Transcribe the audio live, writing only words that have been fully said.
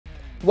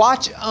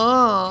Watch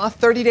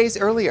 30 days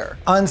earlier.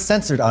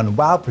 Uncensored on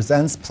WOW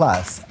Presents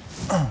Plus.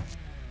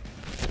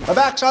 My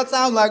back shots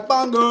sound like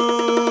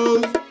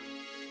bongos.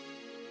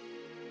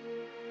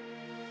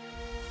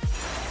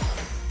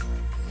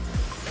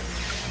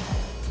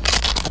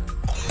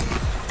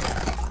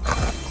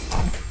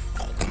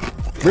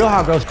 Real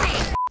Hot Girls.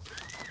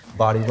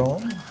 Body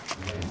roll.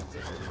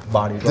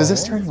 Body roll. Does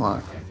this turn you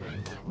on?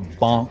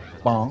 Bonk,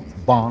 bonk,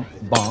 bonk,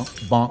 bonk,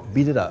 bonk.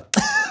 Beat it up.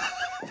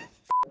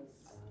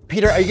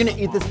 Peter, are you gonna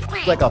eat this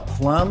like a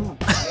plum?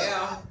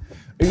 Yeah.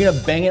 Are you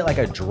gonna bang it like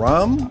a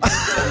drum?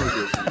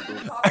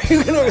 Are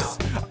you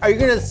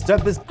gonna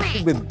stuff this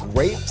with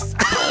grapes?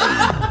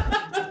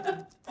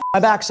 My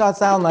back shots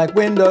sound like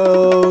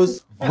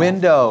windows.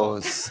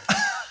 Windows.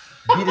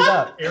 Beat it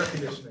up. Air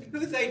conditioning.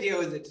 Whose idea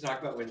was it to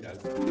talk about windows?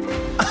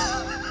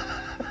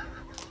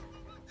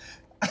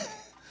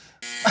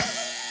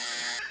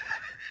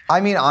 I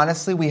mean,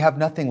 honestly, we have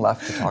nothing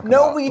left to talk about.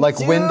 No, we like,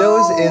 do.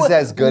 Windows is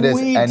as good as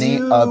We any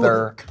do.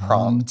 other Come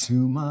prompt. to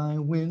my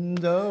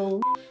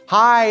window.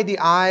 Hi, the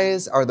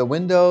eyes are the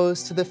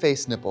windows to the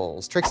face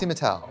nipples. Trixie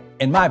Mattel.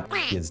 And my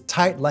is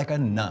tight like a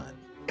nun.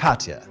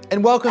 Katya.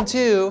 And welcome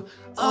to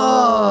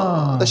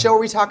the show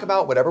where we talk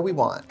about whatever we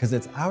want. Because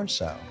it's our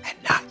show. And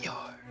not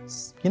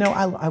yours. You know,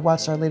 I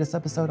watched our latest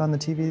episode on the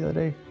TV the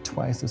other day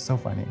twice. It was so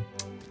funny.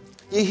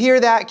 You hear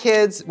that,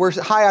 kids? We're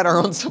high on our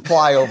own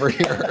supply over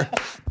here.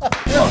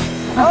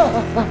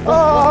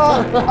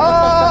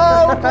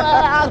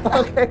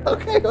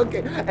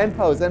 Okay. End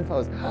pose.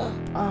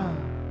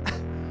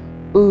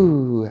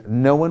 Ooh,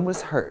 no one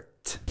was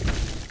hurt.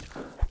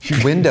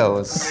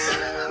 Windows.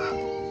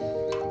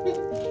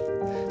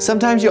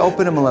 Sometimes you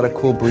open them and let a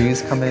cool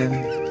breeze come in.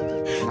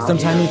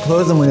 Sometimes you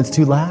close them when it's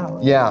too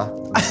loud. Yeah.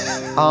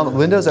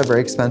 Windows are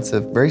very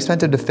expensive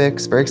to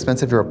fix, very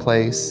expensive to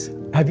replace.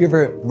 Have you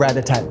ever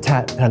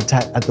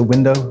rat-a-tat-tat-tat-tat at the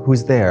window?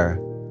 Who's there?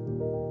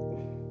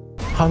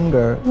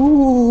 Hunger.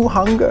 Ooh,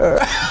 hunger.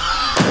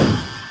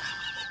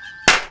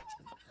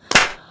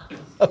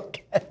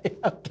 Okay.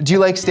 Do you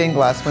like stained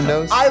glass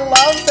windows? I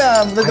love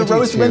them. The I do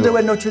rose too. window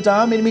at Notre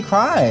Dame made me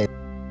cry.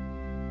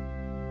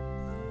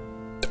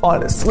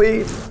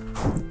 Honestly.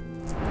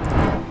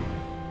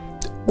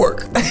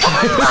 Work.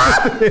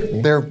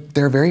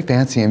 They're very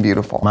fancy and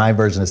beautiful. My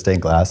version of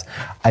stained glass,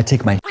 I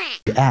take my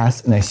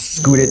ass and I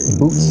scoot it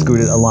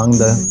along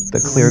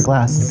the clear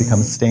glass and it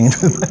becomes stained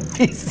with my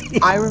PC.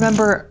 I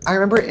remember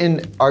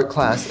in art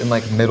class in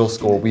like middle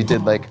school, we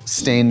did like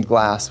stained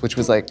glass, which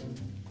was like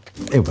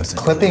It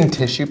wasn't. clipping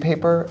tissue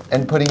paper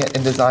and putting it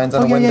in designs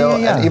on a yeah, window.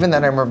 yeah. And even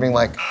then I remember being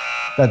like,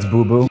 That's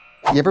boo-boo.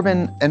 you ever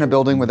been in a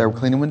building where they're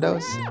cleaning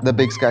windows? The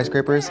big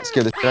skyscrapers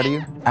scare the shit out of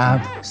you?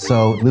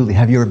 Absolutely.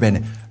 Have you ever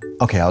been,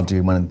 okay, I'll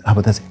do one, how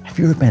about this? Have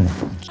you ever been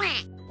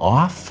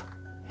off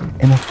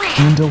and the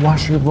window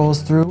washer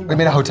rolls through? We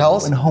mean at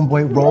hotels? When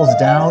homeboy rolls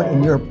down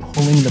and you're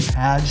pulling the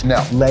pad,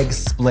 No. legs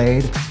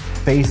splayed,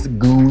 face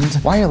gooned.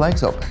 Why are your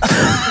legs open?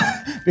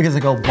 Because I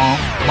go bonk,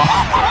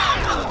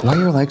 bonk. Why are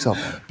your legs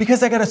open?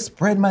 Because I gotta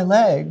spread my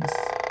legs.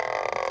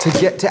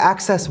 To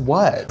access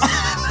what?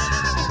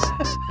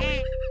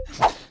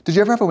 Did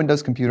you ever have a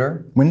Windows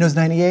computer? Windows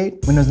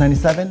 98, Windows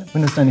 97,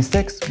 Windows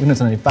 96, Windows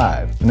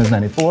 95, Windows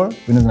 94,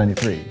 Windows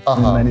 93,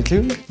 Windows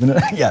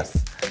 92,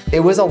 yes.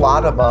 It was a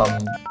lot of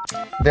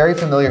very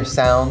familiar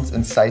sounds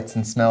and sights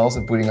and smells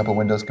of booting up a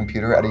Windows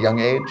computer at a young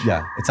age.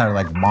 Yeah, it sounded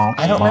like bonk,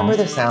 I don't bonk. remember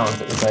the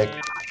sounds. It was like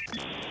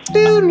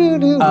doo doo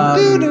doo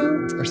doo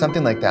doo or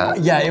something like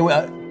that. Yeah, it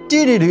was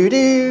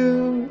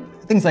do-do-do-do,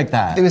 things like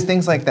that. It was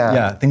things like that.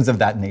 Yeah, things of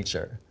that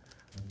nature.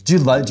 Do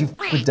you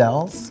f with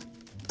Dells?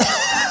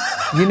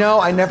 You know,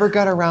 I never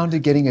got around to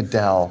getting a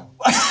Dell.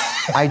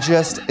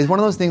 It's one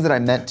of those things that I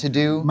meant to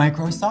do.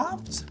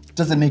 Microsoft?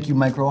 Does it make you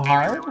micro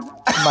hard?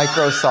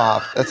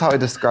 Microsoft. That's how I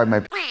describe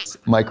my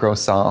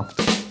Microsoft.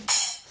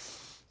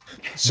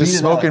 It's just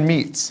smoking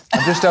meats.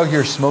 I'm just out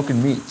here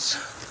smoking meats.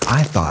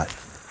 I thought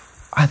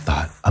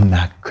a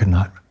Mac could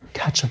not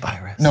catch a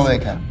virus. No, they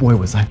can. Boy,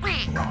 was I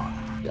wrong.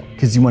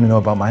 Because you want to know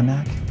about my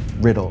Mac?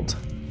 Riddled.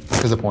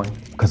 Because of porn.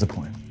 Because of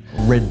porn.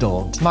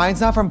 Riddled.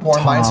 Mine's not from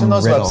porn. Mine's from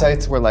those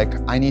websites where like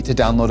I need to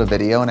download a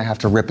video and I have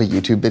to rip a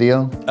YouTube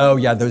video. Oh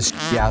yeah, those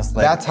ass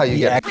like. That's how you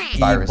get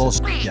viruses.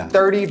 Yeah.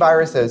 30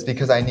 viruses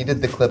because I needed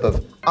the clip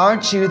of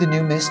 "Aren't you the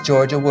new Miss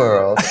Georgia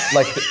World?"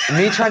 Like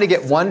me trying to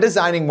get one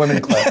designing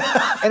women clip.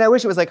 And I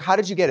wish it was like, how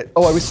did you get it?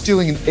 Oh, I was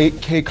stealing an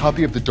 8K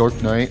copy of The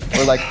Dark Knight.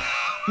 Or like,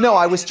 no,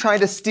 I was trying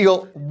to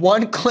steal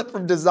one clip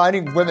from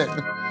designing women.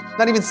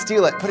 Not even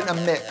steal it, put it in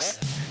a mix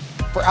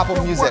for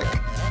Apple Music.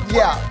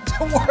 Yeah.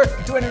 To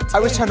work, to entertain. I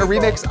was trying to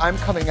remix I'm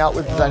Coming Out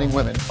with Designing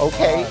Women.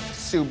 Okay,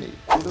 sue me.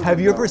 Have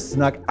you ever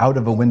snuck out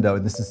of a window?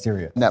 This is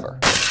serious. Never.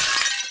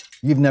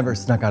 You've never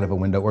snuck out of a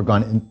window or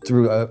gone in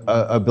through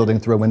a building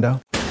through a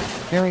window?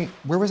 Mary,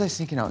 where was I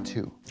sneaking out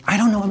to? I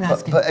don't know, I'm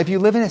asking. But if you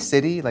live in a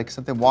city, like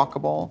something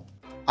walkable,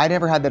 I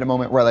never had that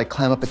moment where I like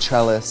climb up a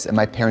trellis and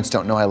my parents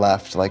don't know I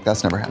left. Like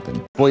that's never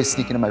happened. Boys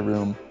sneaking in my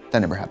room, that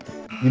never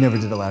happened. You never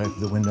did a ladder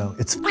through the window.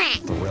 It's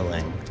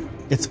thrilling.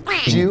 It's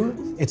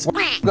You? It's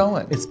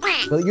going. It's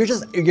well,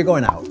 you're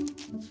going out.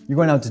 You're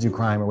going out to do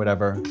crime or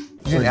whatever.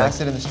 You did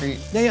acid in the street?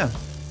 Yeah,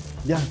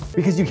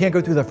 because you can't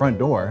go through the front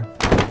door.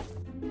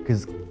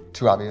 Because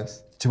too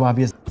obvious. Too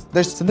obvious.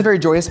 There's something very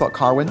joyous about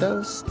car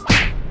windows.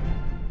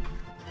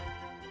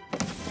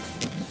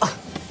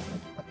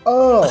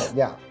 Oh,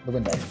 yeah, the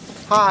window.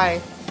 Hi.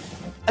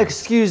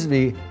 Excuse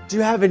me, do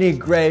you have any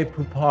gray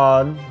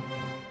poupon?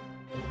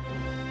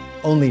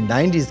 Only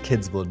 90s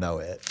kids will know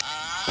it.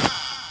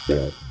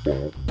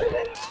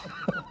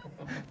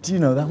 Do you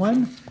know that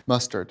one?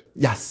 Mustard.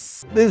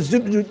 Yes. That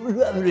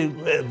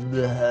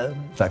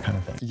kind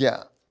of thing.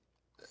 Yeah.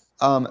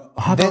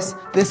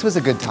 This was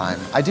a good time.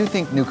 I do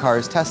think new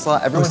cars,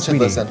 Tesla, everyone should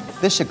listen.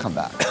 This should come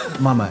back.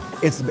 Mama,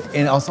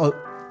 and also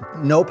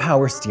no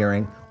power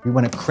steering. We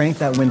want to crank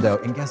that window,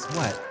 and guess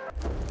what?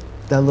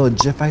 That little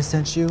GIF I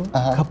sent you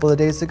a couple of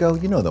days ago,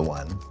 you know the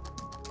one.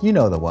 You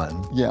know the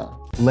one. Yeah.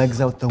 Legs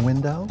out the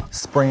window,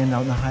 spraying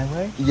out in the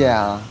highway.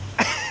 Yeah.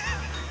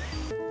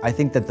 I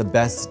think that the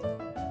best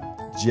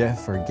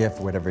GIF or GIF,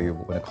 or whatever you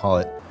want to call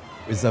it,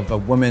 is of a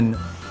woman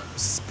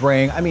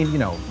spraying, I mean, you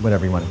know,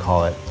 whatever you want to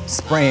call it,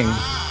 spraying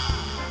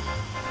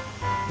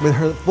with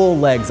her full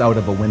legs out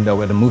of a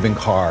window at a moving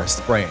car,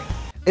 spraying.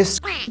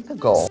 Is the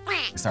goal?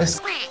 Sorry. Is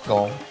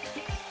goal?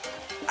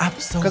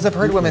 Absolutely. Because I've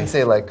heard women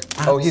say like,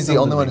 oh, he's the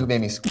only one who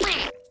made me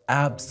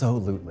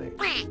Absolutely.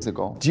 It's a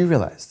goal. Do you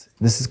realize,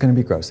 this is gonna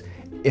be gross,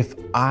 if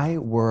I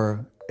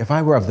were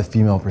of the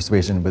female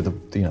persuasion with the,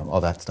 you know,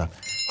 all that stuff.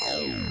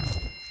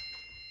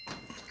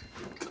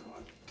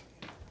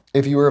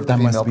 If you were of the That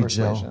female must be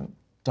persuasion.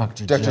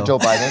 Dr. Joe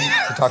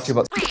Biden to talk to you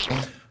about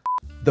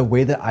the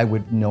way that I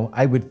would know,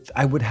 I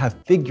would have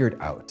figured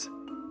out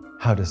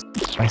how to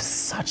by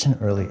such an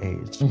early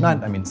age.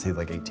 Not, I mean, say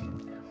like 18.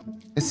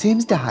 It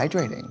seems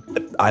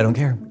dehydrating. I don't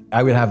care.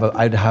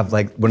 I'd have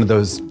like one of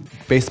those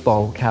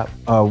baseball cap,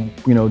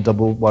 you know,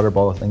 double water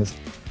ball things.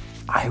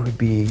 I would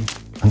be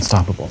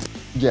unstoppable.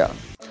 Yeah.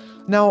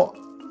 Now,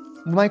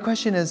 my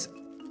question is,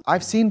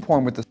 I've seen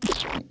porn with this.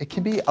 It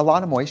can be a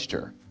lot of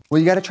moisture. Well,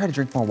 you gotta try to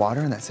drink more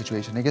water in that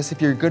situation. I guess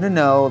if you're gonna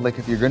know, like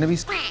if you're gonna be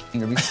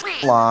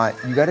a lot,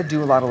 you gotta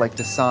do a lot of like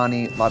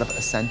Dasani, a lot of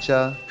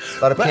Essentia,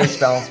 a lot of pH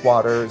balanced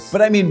waters.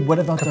 But I mean, what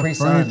about Capri the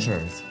Sun.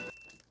 furnitures?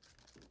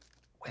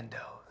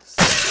 Windows.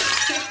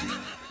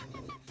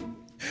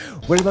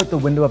 What about the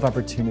window of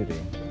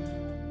opportunity?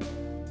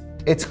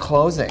 It's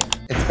closing.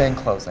 It's been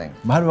closing.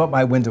 What about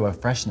my window of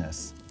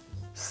freshness?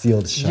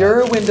 Sealed shut.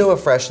 Your window of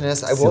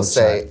freshness, I will Sealed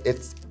say,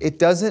 shut.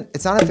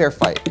 it's not a fair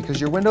fight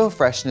because your window of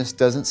freshness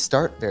doesn't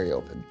start very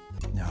open.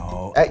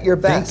 No. At your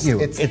best, Thank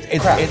you. it's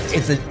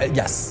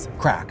Yes,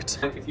 cracked.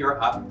 If you're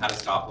up at a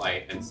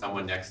stoplight and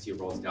someone next to you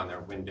rolls down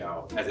their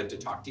window as if to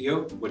talk to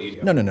you, what do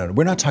you do? No.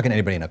 We're not talking to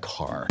anybody in a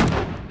car.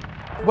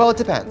 Well, it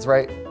depends,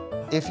 right?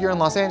 If you're in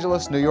Los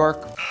Angeles, New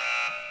York.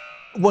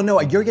 Well, no,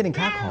 you're getting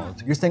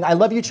catcalled. You're saying, I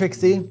love you,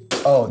 Trixie.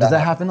 Oh, does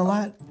that happen a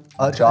lot?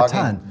 A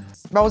ton.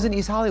 I was in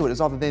East Hollywood, it was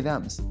all the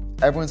they-thems.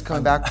 Everyone's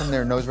coming back from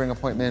their nose ring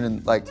appointment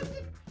and like,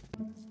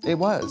 it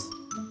was.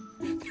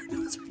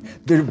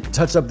 They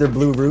touched up their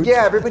blue roots?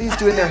 Yeah, everybody's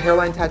doing their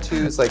hairline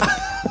tattoos, like,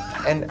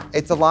 and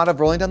it's a lot of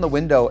rolling down the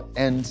window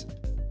and,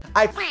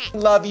 I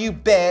love you,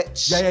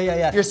 bitch.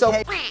 Yeah. You're so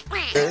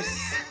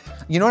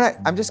You know what,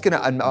 I'm just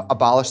gonna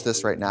abolish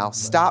this right now.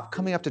 Stop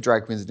coming up to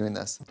drag queens and doing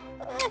this.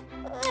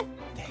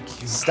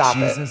 Thank you. Stop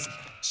Jesus.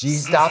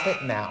 Jesus. Stop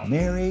it now.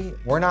 Mary.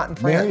 We're not in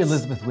France. Mary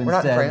Elizabeth Winstead. We're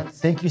not in France.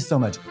 Thank you so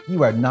much.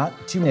 You are not,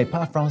 tu n'es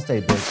pas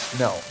français, bitch.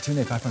 No. Tu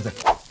n'es pas français.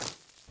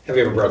 Have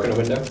you ever broken a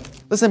window?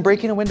 Listen,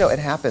 breaking a window, it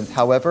happens.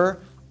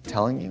 However, I'm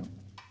telling you,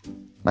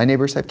 my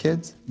neighbors have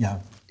kids. Yeah.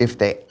 If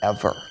they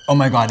ever. Oh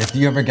my God, if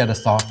you ever get a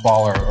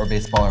softball or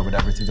baseball or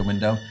whatever through the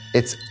window,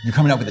 you're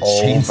coming out with a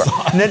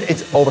chainsaw. And then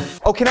it's over.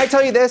 Oh, can I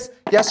tell you this?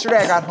 Yesterday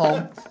I got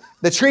home,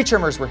 the tree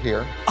trimmers were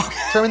here,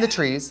 trimming the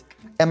trees,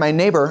 and my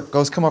neighbor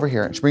goes, come over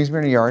here. And she brings me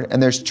in her yard,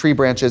 and there's tree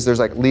branches, there's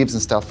like leaves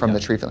and stuff from the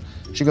tree.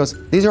 She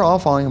goes, these are all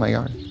falling in my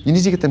yard. You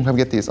need to get them, come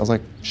get these. I was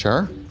like,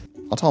 sure,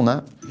 I'll tell them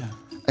that. Yeah.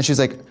 And she's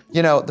like,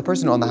 you know, the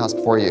person who owned the house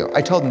before you,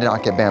 I told them to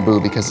not get bamboo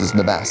because it's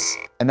the best.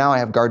 And now I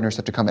have gardeners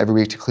have to come every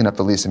week to clean up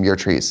the leaves from your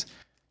trees.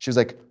 She was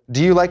like,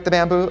 do you like the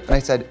bamboo? And I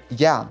said,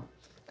 yeah.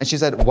 And she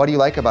said, what do you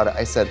like about it?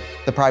 I said,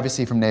 the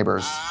privacy from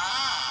neighbors.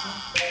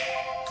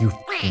 You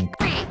f***ing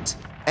cunt.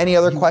 Any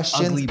other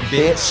questions? Ugly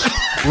bitch.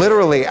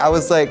 Literally, I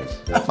was like,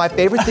 my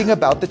favorite thing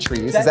about the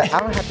trees is that I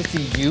don't have to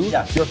see you,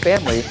 your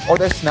family, or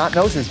their snot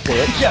noses,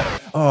 bitch. Yeah.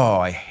 Oh,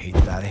 I hate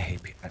that. I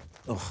hate people.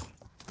 Ugh.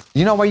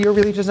 You know why your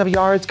leaves doesn't have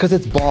yards? Because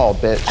it's bald,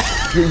 bitch.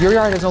 Your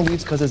yard has no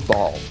leaves because it's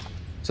bald.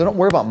 So don't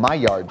worry about my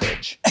yard,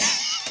 bitch.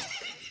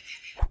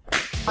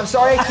 I'm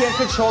sorry I can't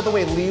control the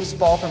way leaves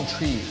fall from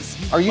trees.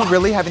 Are you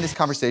really having this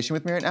conversation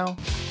with me right now?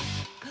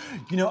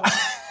 You know,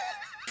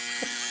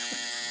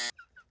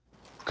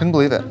 Couldn't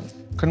believe it.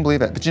 Couldn't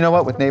believe it. But you know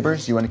what? With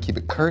neighbors, you want to keep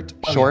it curt,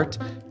 short,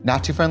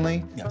 not too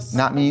friendly,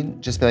 not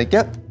mean. Just be like,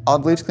 yep, all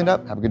the leaves cleaned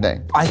up. Have a good day.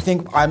 I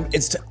think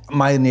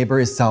my neighbor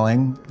is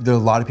selling. There are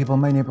a lot of people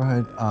in my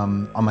neighborhood,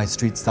 on my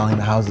street selling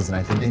the houses, and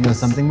I think they know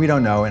something we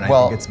don't know, and I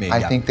think it's me.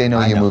 I think they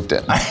know you moved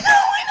in. I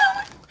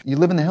know. You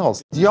live in the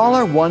hills. Y'all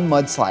are one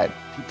mudslide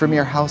from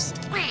your house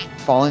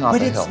falling off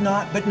But a it's hill.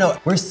 not, but no,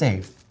 we're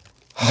safe,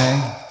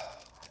 okay?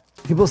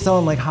 People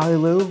selling like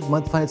hallelujah,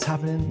 mudslid's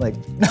happening, like,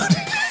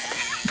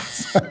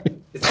 sorry.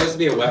 It's supposed to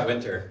be a wet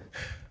winter.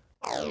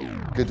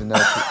 Good to know,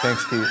 Pete.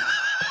 Thanks, Pete.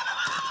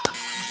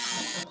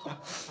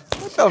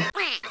 What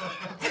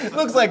the It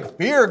looks like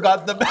fear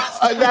got the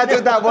best. That's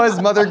what that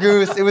was, Mother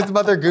Goose. It was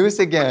Mother Goose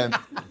again.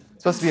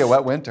 It's supposed to be a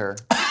wet winter.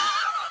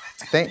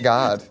 Thank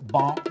God.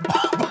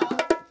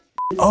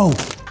 Oh,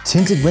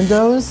 tinted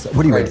windows?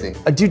 What are you Crazy.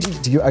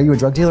 Are you a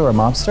drug dealer or a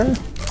mobster?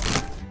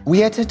 We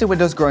had tinted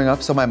windows growing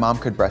up so my mom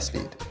could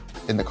breastfeed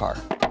in the car.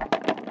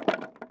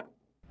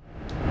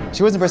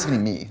 She wasn't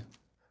breastfeeding me.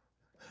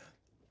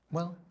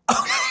 Well,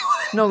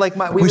 no, like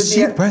Was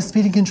she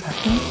breastfeeding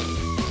contracting?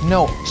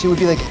 No, she would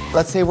be like,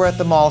 let's say we're at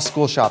the mall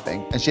school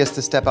shopping and she has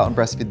to step out and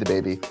breastfeed the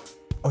baby.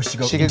 Oh, She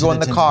could go in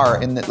the car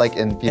and feed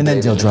and the then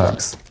baby deal in the car.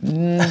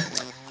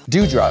 drugs.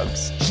 Do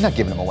drugs. She's not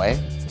giving them away.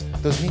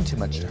 Those mean too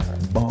much to her.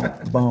 Boom,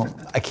 boom.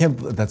 I can't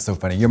believe that's so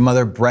funny. Your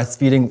mother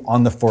breastfeeding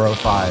on the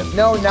 405.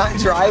 No, not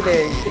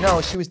driving.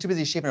 No, she was too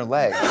busy shaving her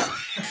legs.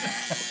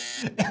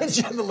 And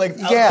she had the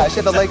legs out. Yeah, she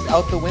had the legs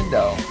out the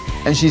window.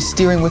 And she's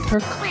steering with her.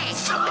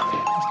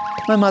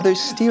 My mother's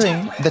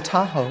steering the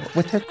Tahoe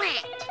with her.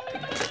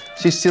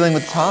 She's stealing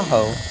with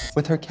Tahoe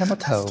with her camel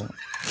toe.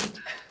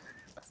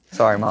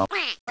 Sorry, Mom.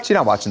 She's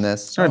not watching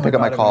this. She's trying to pick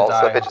up my calls,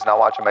 so that bitch is not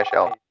watching my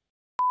show.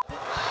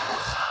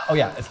 Oh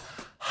yeah.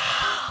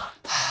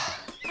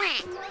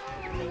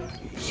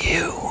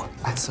 You.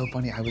 That's so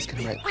funny. I was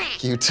gonna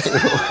write you too.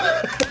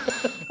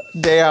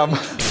 Damn.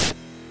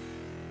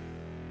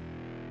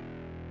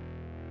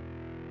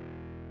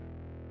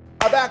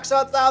 Our back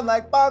shots sound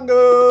like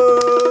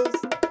bongos.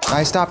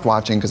 I stopped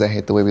watching because I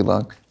hate the way we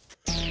look.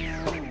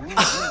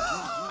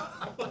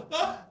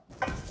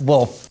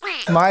 Well,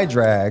 my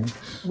drag.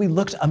 We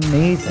looked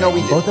amazing. No,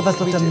 we did. Both of us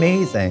We looked did.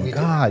 amazing. We did.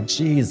 God,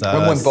 Jesus.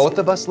 When both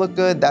of us look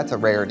good, that's a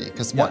rarity.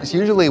 Because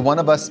usually one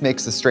of us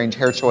makes a strange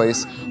hair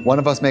choice, one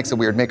of us makes a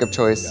weird makeup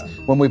choice. Yeah.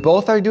 When we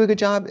both are doing a good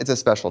job, it's a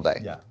special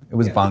day. Yeah, it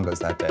was bongos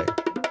that day.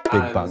 Big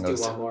Let's do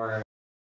bongos. one more.